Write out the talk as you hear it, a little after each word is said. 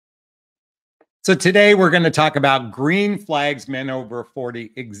So today we're going to talk about green flags men over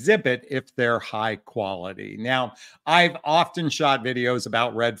 40 exhibit if they're high quality. Now, I've often shot videos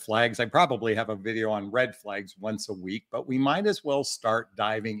about red flags. I probably have a video on red flags once a week, but we might as well start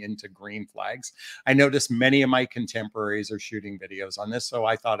diving into green flags. I notice many of my contemporaries are shooting videos on this, so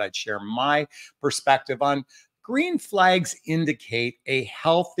I thought I'd share my perspective on green flags. Indicate a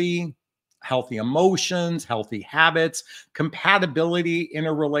healthy emotions, healthy habits, compatibility in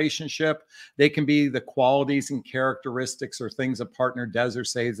a relationship. They can be the qualities and characteristics or things a partner does or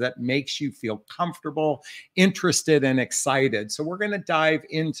says that makes you feel comfortable, interested, and excited. So we're going to dive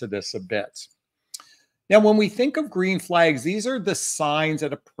into this a bit. Now, when we think of green flags, these are the signs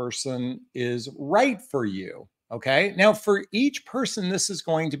that a person is right for you. Okay. Now, for each person, this is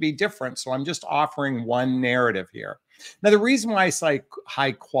going to be different. So I'm just offering one narrative here. Now, the reason why I say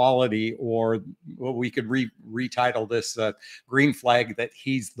high quality, or well, we could retitle this green flag that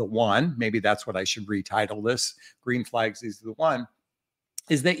he's the one, maybe that's what I should retitle this, green flags, he's the one,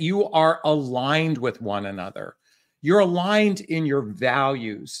 is that you are aligned with one another. You're aligned in your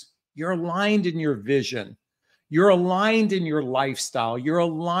values. You're aligned in your vision. You're aligned in your lifestyle. You're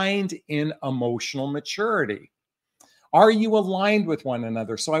aligned in emotional maturity. Are you aligned with one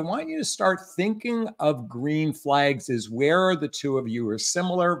another? So I want you to start thinking of green flags as where the two of you are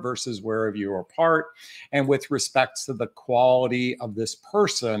similar versus where of you are apart. And with respect to the quality of this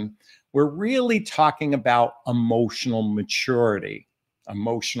person, we're really talking about emotional maturity.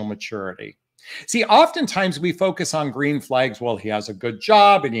 Emotional maturity. See, oftentimes we focus on green flags. Well, he has a good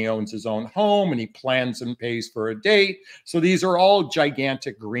job and he owns his own home and he plans and pays for a date. So these are all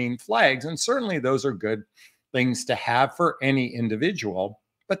gigantic green flags. And certainly those are good things to have for any individual,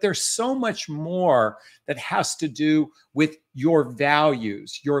 but there's so much more that has to do with your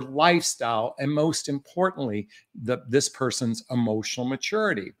values, your lifestyle, and most importantly, this person's emotional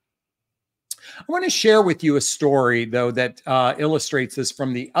maturity. I want to share with you a story, though, that illustrates this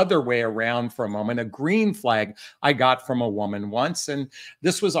from the other way around for a moment. A green flag I got from a woman once, and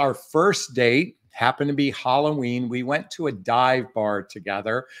this was our first date. Happened to be Halloween. We went to a dive bar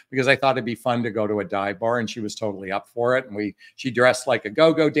together because I thought it'd be fun to go to a dive bar, and she was totally up for it. And she dressed like a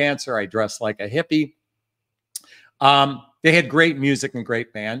go-go dancer. I dressed like a hippie. They had great music and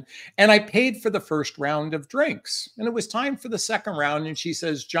great band. And I paid for the first round of drinks. And it was time for the second round. And she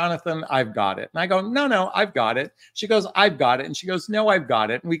says, Jonathan, I've got it. And I go, no, I've got it. She goes, I've got it. And she goes, no, I've got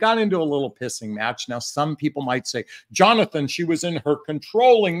it. And we got into a little pissing match. Now, some people might say, Jonathan, she was in her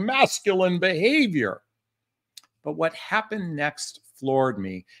controlling masculine behavior. But what happened next floored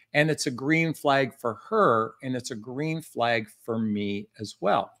me. And it's a green flag for her. And it's a green flag for me as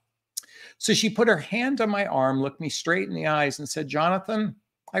well. So she put her hand on my arm, looked me straight in the eyes and said, Jonathan,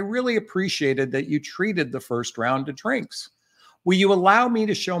 I really appreciated that you treated the first round of drinks. Will you allow me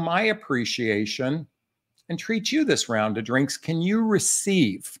to show my appreciation and treat you this round of drinks? Can you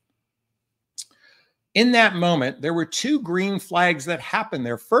receive? In that moment, there were two green flags that happened.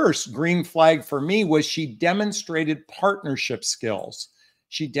 Their first green flag for me was she demonstrated partnership skills.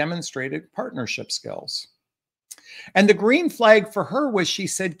 She demonstrated partnership skills. And the green flag for her was she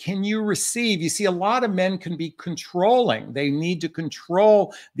said, can you receive? You see, a lot of men can be controlling. They need to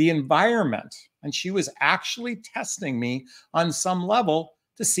control the environment. And she was actually testing me on some level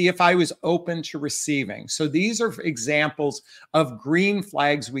to see if I was open to receiving. So these are examples of green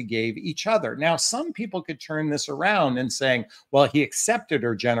flags we gave each other. Now, some people could turn this around and saying, well, he accepted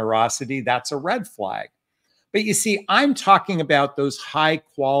her generosity. That's a red flag. But you see, I'm talking about those high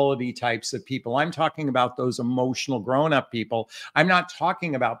quality types of people. I'm talking about those emotional grown-up people. I'm not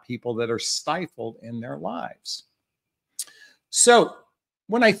talking about people that are stifled in their lives. So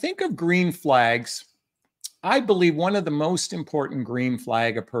when I think of green flags, I believe one of the most important green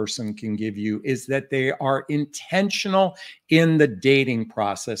flag a person can give you is that they are intentional in the dating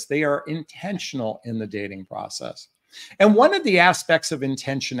process. They are intentional in the dating process. And one of the aspects of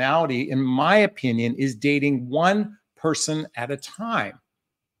intentionality, in my opinion, is dating one person at a time.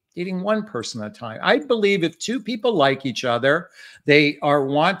 Dating one person at a time. I believe if two people like each other, they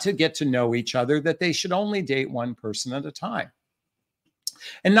want to get to know each other, that they should only date one person at a time.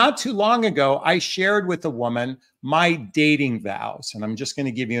 And not too long ago, I shared with a woman my dating vows. And I'm just going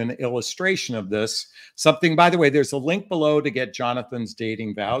to give you an illustration of this. Something, by the way, there's a link below to get Jonathan's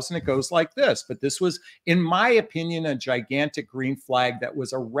dating vows. And it goes like this. But this was, in my opinion, a gigantic green flag that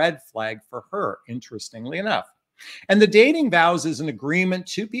was a red flag for her, interestingly enough. And the dating vows is an agreement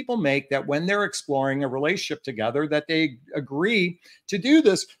two people make that when they're exploring a relationship together, that they agree to do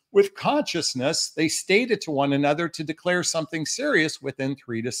this with consciousness. They state it to one another to declare something serious within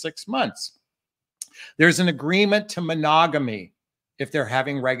 3 to 6 months. There's an agreement to monogamy if they're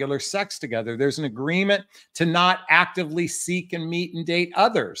having regular sex together. There's an agreement to not actively seek and meet and date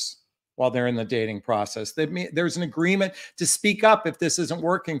others while they're in the dating process. There's an agreement to speak up if this isn't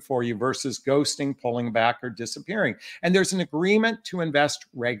working for you versus ghosting, pulling back, or disappearing. And there's an agreement to invest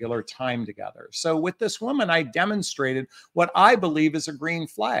regular time together. So with this woman, I demonstrated what I believe is a green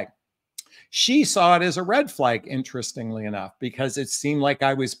flag. She saw it as a red flag, interestingly enough, because it seemed like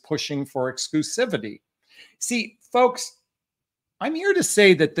I was pushing for exclusivity. See, folks, I'm here to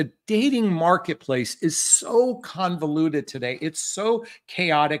say that the dating marketplace is so convoluted today. It's so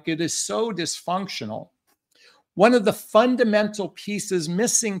chaotic. It is so dysfunctional. One of the fundamental pieces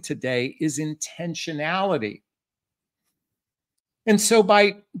missing today is intentionality. And so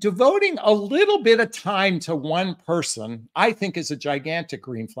by devoting a little bit of time to one person, I think is a gigantic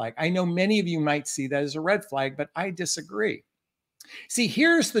green flag. I know many of you might see that as a red flag, but I disagree. See,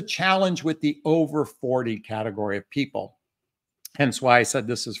 here's the challenge with the over 40 category of people. Hence why I said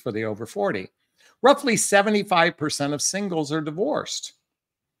this is for the over 40. Roughly 75% of singles are divorced.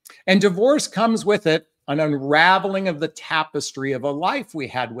 And divorce comes with it an unraveling of the tapestry of a life we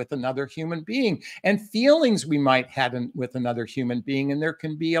had with another human being and feelings we might have with another human being. And there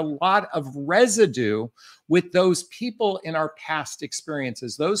can be a lot of residue with those people in our past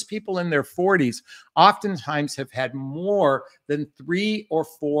experiences. Those people in their 40s oftentimes have had more than 3 or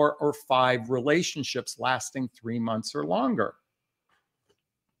 4 or 5 relationships lasting 3 months or longer,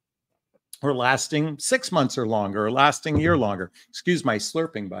 or lasting 6 months or longer, or lasting a year longer. Excuse my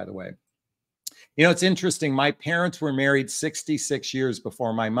slurping, by the way. You know, it's interesting. My parents were married 66 years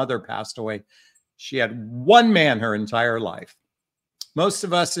before my mother passed away. She had one man her entire life. Most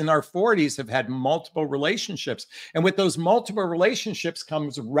of us in our 40s have had multiple relationships. And with those multiple relationships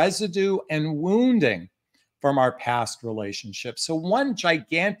comes residue and wounding from our past relationships. So one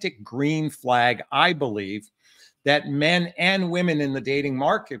gigantic green flag, I believe, that men and women in the dating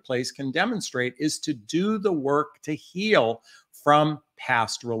marketplace can demonstrate is to do the work to heal from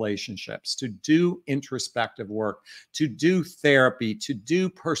past relationships, to do introspective work, to do therapy, to do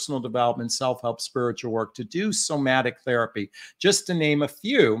personal development, self-help, spiritual work, to do somatic therapy, just to name a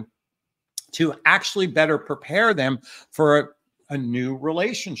few, to actually better prepare them for a new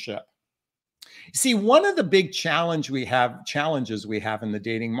relationship. See, one of the big challenges we have in the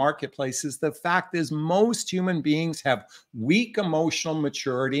dating marketplace is the fact is most human beings have weak emotional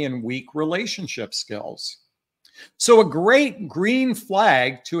maturity and weak relationship skills. So a great green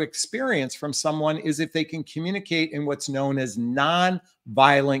flag to experience from someone is if they can communicate in what's known as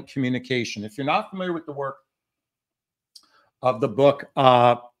non-violent communication. If you're not familiar with the work of the book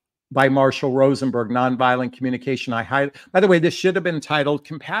by Marshall Rosenberg, Nonviolent Communication, by the way, this should have been titled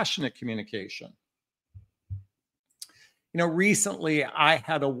Compassionate Communication. You know, recently I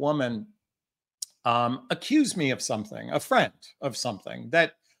had a woman accuse me of something, a friend of something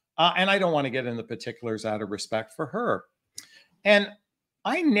that, and I don't want to get into particulars out of respect for her. And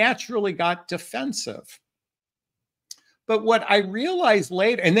I naturally got defensive. But what I realized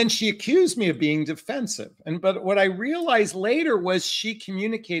later, and then she accused me of being defensive. But what I realized later was she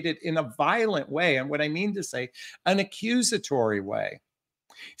communicated in a violent way. And what I mean to say, an accusatory way.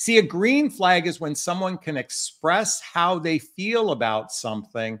 See, a green flag is when someone can express how they feel about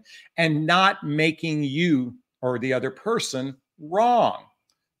something and not making you or the other person wrong.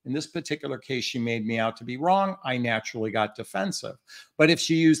 In this particular case, she made me out to be wrong. I naturally got defensive. But if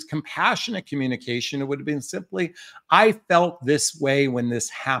she used compassionate communication, it would have been simply, I felt this way when this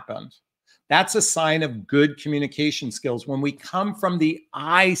happened. That's a sign of good communication skills when we come from the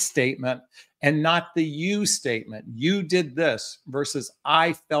I statement and not the you statement. You did this versus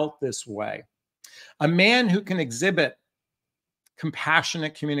I felt this way. A man who can exhibit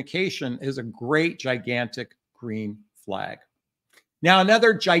compassionate communication is a great, gigantic green flag. Now,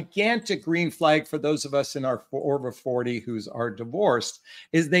 another gigantic green flag for those of us in our over 40 who are divorced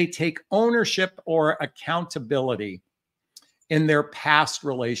is they take ownership or accountability in their past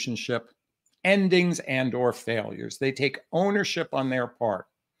relationship endings and or failures. They take ownership on their part.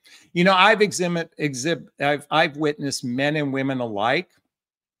 You know, I've witnessed men and women alike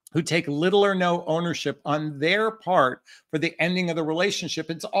who take little or no ownership on their part for the ending of the relationship.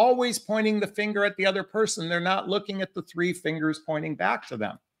 It's always pointing the finger at the other person. They're not looking at the 3 fingers pointing back to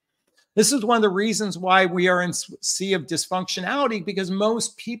them. This is one of the reasons why we are in a sea of dysfunctionality, because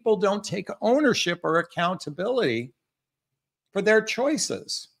most people don't take ownership or accountability for their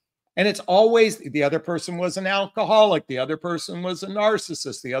choices. And it's always the other person was an alcoholic, the other person was a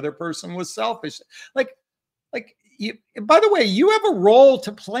narcissist, the other person was selfish. By the way, you have a role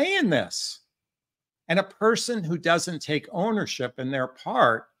to play in this. And a person who doesn't take ownership in their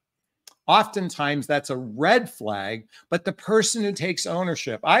part oftentimes that's a red flag. But the person who takes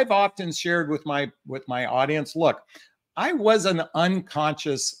ownership, I've often shared with my audience, look, I was an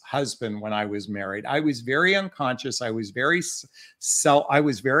unconscious husband when I was married. I was very unconscious. I was very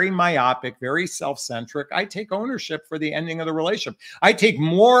myopic, very self-centric. I take ownership for the ending of the relationship. I take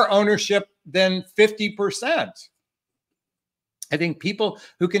more ownership than 50%. I think people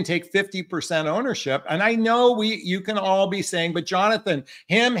who can take 50% ownership, and I know you can all be saying, but Jonathon,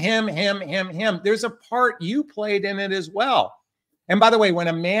 him. There's a part you played in it as well. And by the way, when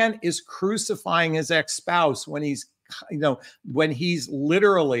a man is crucifying his ex-spouse, when he's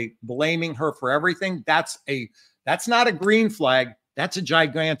literally blaming her for everything, that's not a green flag. That's a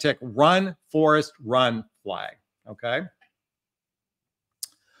gigantic run, Forrest, run flag. Okay.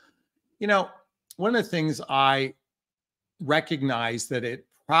 One of the things I recognize that it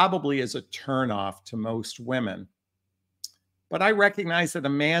probably is a turnoff to most women, but I recognize that a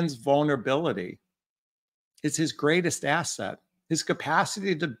man's vulnerability is his greatest asset, his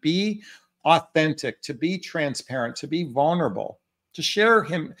capacity to be authentic, to be transparent, to be vulnerable, to share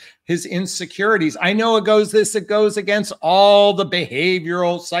his insecurities. I know it goes against all the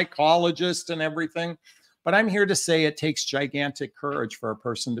behavioral psychologists and everything, but I'm here to say it takes gigantic courage for a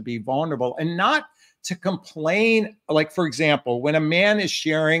person to be vulnerable and not to complain. Like, for example, when a man is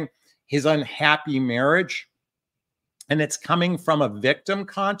sharing his unhappy marriage and it's coming from a victim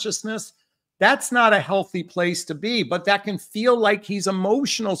consciousness, that's not a healthy place to be, but that can feel like he's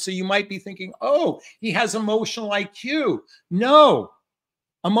emotional. So you might be thinking, oh, he has emotional IQ. No,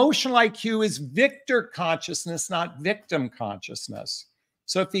 emotional IQ is victor consciousness, not victim consciousness.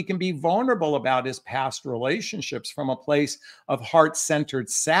 So if he can be vulnerable about his past relationships from a place of heart-centered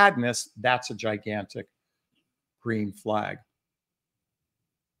sadness, that's a gigantic green flag.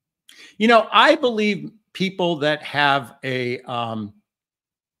 I believe people that have a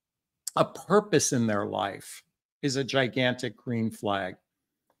purpose in their life is a gigantic green flag.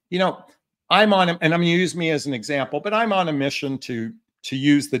 I'm on, and I'm going to use me as an example, but I'm on a mission to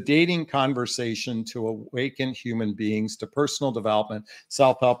use the dating conversation to awaken human beings to personal development,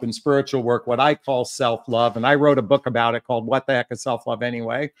 self-help, and spiritual work, what I call self-love. And I wrote a book about it called What the Heck is Self-Love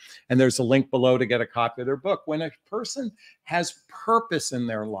Anyway? And there's a link below to get a copy of their book. When a person has purpose in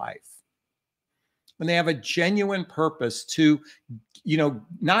their life, when they have a genuine purpose to,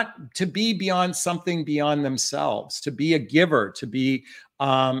 not to be beyond something beyond themselves, to be a giver, to be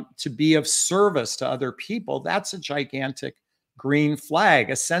of service to other people, that's a gigantic green flag,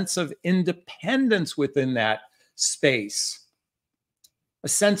 a sense of independence within that space, a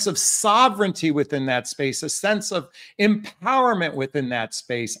sense of sovereignty within that space, a sense of empowerment within that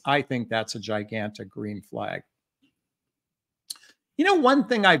space. I think that's a gigantic green flag. One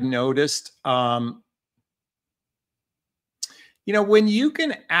thing I've noticed, when you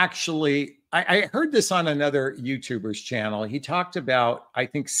can actually, I heard this on another YouTuber's channel. He talked about, I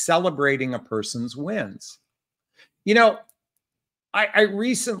think, celebrating a person's wins. I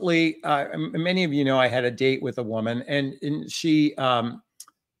recently, many of you know, I had a date with a woman, and she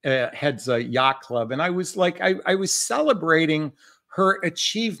heads a yacht club. And I was like, I was celebrating her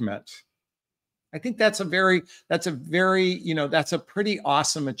achievement. I think that's a pretty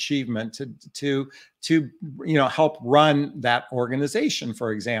awesome achievement to help run that organization,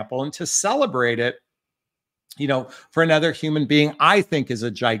 for example, and to celebrate it, for another human being, I think is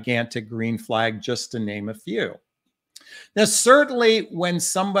a gigantic green flag, just to name a few. Now, certainly when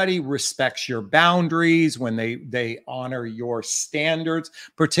somebody respects your boundaries, when they honor your standards,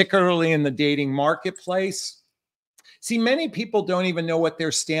 particularly in the dating marketplace. See, many people don't even know what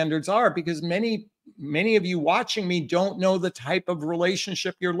their standards are, because many of you watching me don't know the type of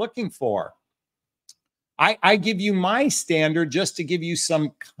relationship you're looking for. I give you my standard just to give you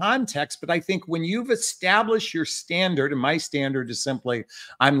some context, but I think when you've established your standard, and my standard is simply,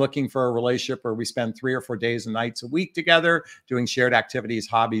 I'm looking for a relationship where we spend 3 or 4 days and nights a week together, doing shared activities,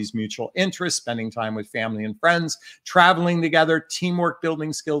 hobbies, mutual interests, spending time with family and friends, traveling together, teamwork,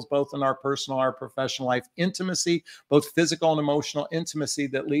 building skills, both in our personal, our professional life, intimacy, both physical and emotional intimacy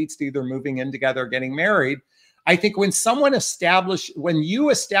that leads to either moving in together or getting married. I think when you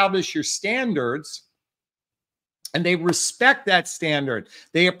establish your standards, and they respect that standard,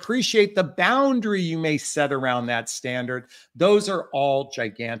 they appreciate the boundary you may set around that standard, those are all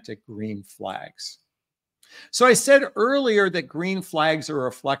gigantic green flags. So I said earlier that green flags are a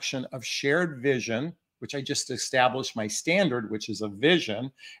reflection of shared vision, which I just established my standard, which is a vision,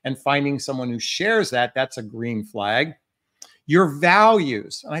 and finding someone who shares that, that's a green flag. Your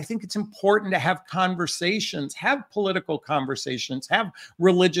values. And I think it's important to have conversations, have political conversations, have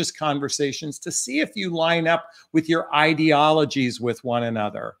religious conversations to see if you line up with your ideologies with one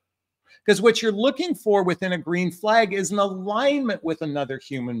another. Because what you're looking for within a green flag is an alignment with another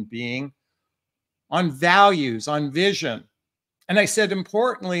human being on values, on vision. And I said,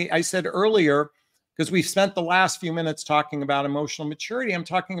 importantly, I said earlier, because we've spent the last few minutes talking about emotional maturity, I'm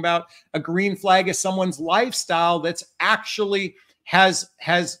talking about a green flag as someone's lifestyle that's actually has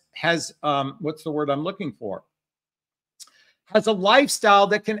what's the word I'm looking for? Has a lifestyle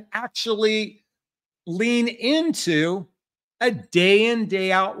that can actually lean into a day in,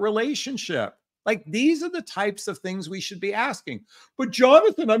 day out relationship. Like, these are the types of things we should be asking. But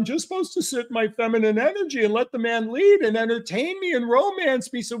Jonathan, I'm just supposed to sit in my feminine energy and let the man lead and entertain me and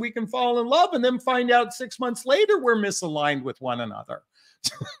romance me so we can fall in love, and then find out 6 months later we're misaligned with one another.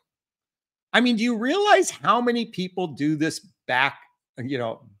 I mean, do you realize how many people do this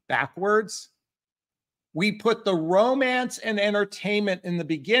backwards? We put the romance and entertainment in the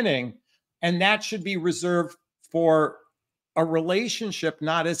beginning, and that should be reserved for a relationship,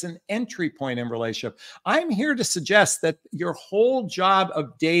 not as an entry point in relationship. I'm here to suggest that your whole job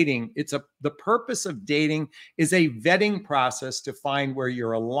of dating, the purpose of dating is a vetting process to find where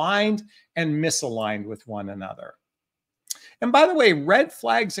you're aligned and misaligned with one another. And by the way, red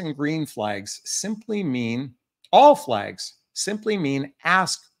flags and green flags simply mean, all flags simply mean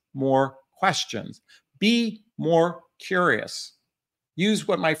ask more questions. Be more curious. Use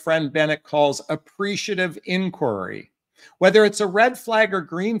what my friend Bennett calls appreciative inquiry. Whether it's a red flag or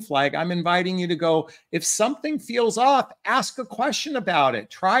green flag, I'm inviting you to go, if something feels off, ask a question about it.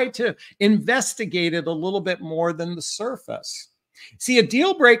 Try to investigate it a little bit more than the surface. See, a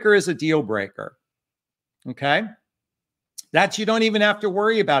deal breaker is a deal breaker. Okay? That you don't even have to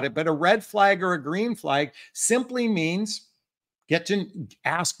worry about it. But a red flag or a green flag simply means get to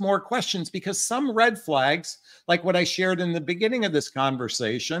ask more questions, because some red flags, like what I shared in the beginning of this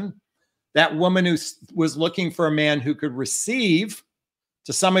conversation, that woman who was looking for a man who could receive,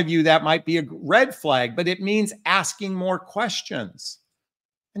 to some of you, that might be a red flag, but it means asking more questions.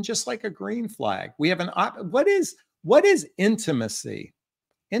 And just like a green flag, we have what is intimacy?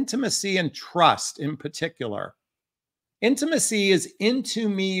 Intimacy and trust in particular. Intimacy is into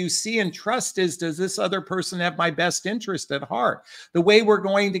me, you see, and trust is, does this other person have my best interest at heart? The way we're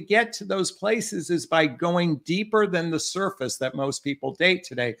going to get to those places is by going deeper than the surface that most people date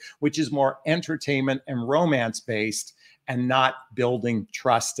today, which is more entertainment and romance based, and not building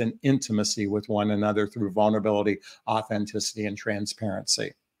trust and intimacy with one another through vulnerability, authenticity, and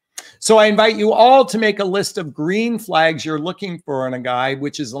transparency. So I invite you all to make a list of green flags you're looking for in a guy,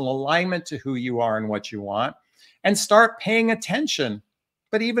 which is an alignment to who you are and what you want. And start paying attention.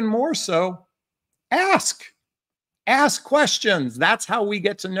 But even more so, ask. Ask questions. That's how we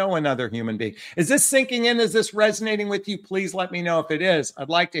get to know another human being. Is this sinking in? Is this resonating with you? Please let me know if it is. I'd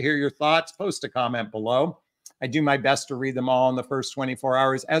like to hear your thoughts. Post a comment below. I do my best to read them all in the first 24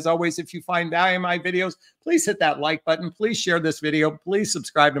 hours. As always, if you find value in my videos, please hit that like button. Please share this video. Please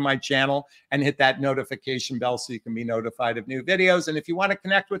subscribe to my channel and hit that notification bell so you can be notified of new videos. And if you want to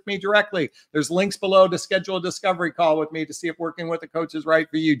connect with me directly, there's links below to schedule a discovery call with me to see if working with a coach is right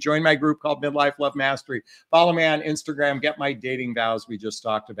for you. Join my group called Midlife Love Mastery. Follow me on Instagram. Get my dating vows we just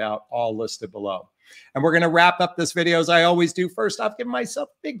talked about, all listed below. And we're going to wrap up this video as I always do. First off, give myself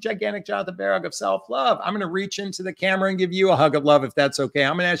a big, gigantic Jonathon bear hug of self-love. I'm going to reach into the camera and give you a hug of love if that's okay.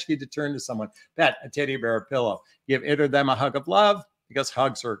 I'm going to ask you to turn to someone, pet a teddy bear, a pillow. Give it or them a hug of love, because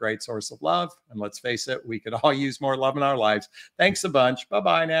hugs are a great source of love. And let's face it, we could all use more love in our lives. Thanks a bunch.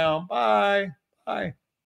 Bye-bye now. Bye. Bye.